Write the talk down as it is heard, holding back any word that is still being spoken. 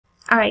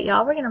Alright,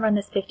 y'all, we're going to run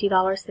this $50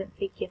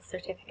 Scentsy gift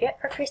certificate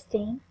for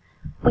Christine.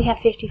 We have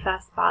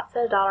 55 spots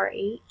at $1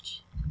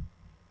 each.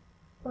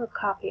 We'll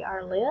copy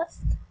our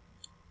list.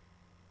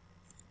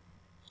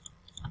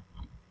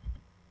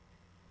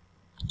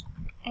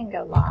 And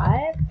go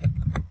live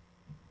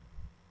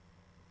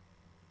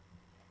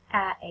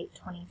at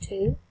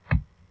 8:22.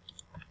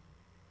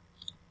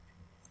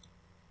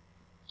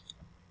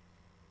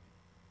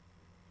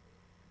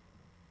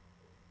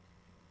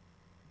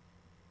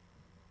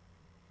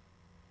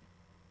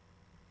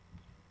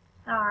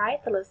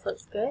 Alright, the list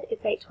looks good.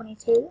 It's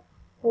 8:22.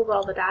 We'll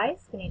roll the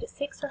dice. We need a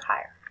 6 or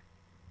higher.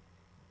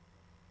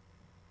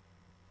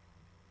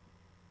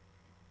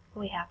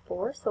 We have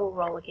 4, so we'll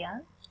roll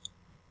again.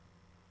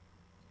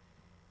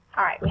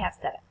 Alright, we have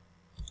 7.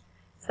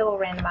 So we'll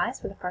randomize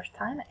for the first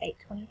time at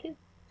 8:22.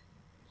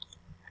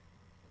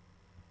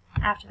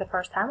 After the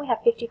first time, we have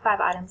 55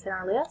 items in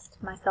our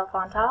list. Myself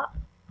on top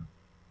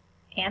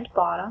and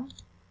bottom.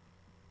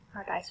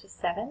 Our dice was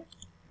 7.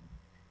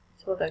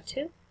 So we'll go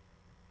 2,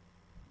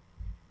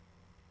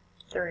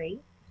 3,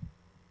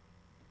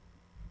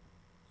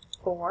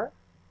 4,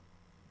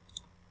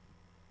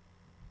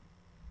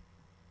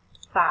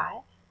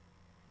 5,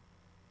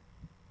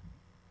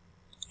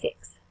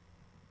 6.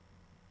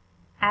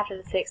 After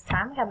the 6th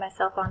time, we have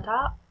myself on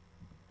top,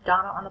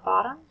 Donna on the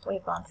bottom.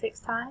 We've gone 6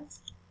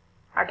 times.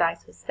 Our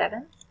dice was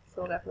 7,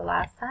 so we'll go for the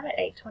last time at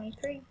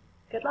 8:23.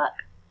 Good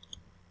luck.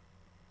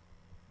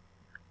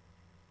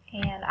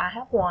 And I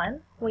have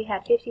 1. We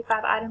had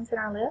 55 items in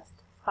our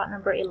list. Spot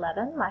number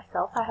 11,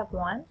 myself, I have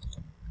 1.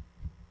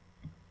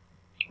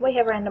 We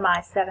have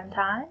randomized 7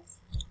 times.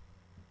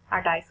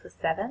 Our dice was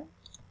 7,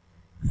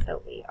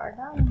 so we are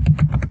done.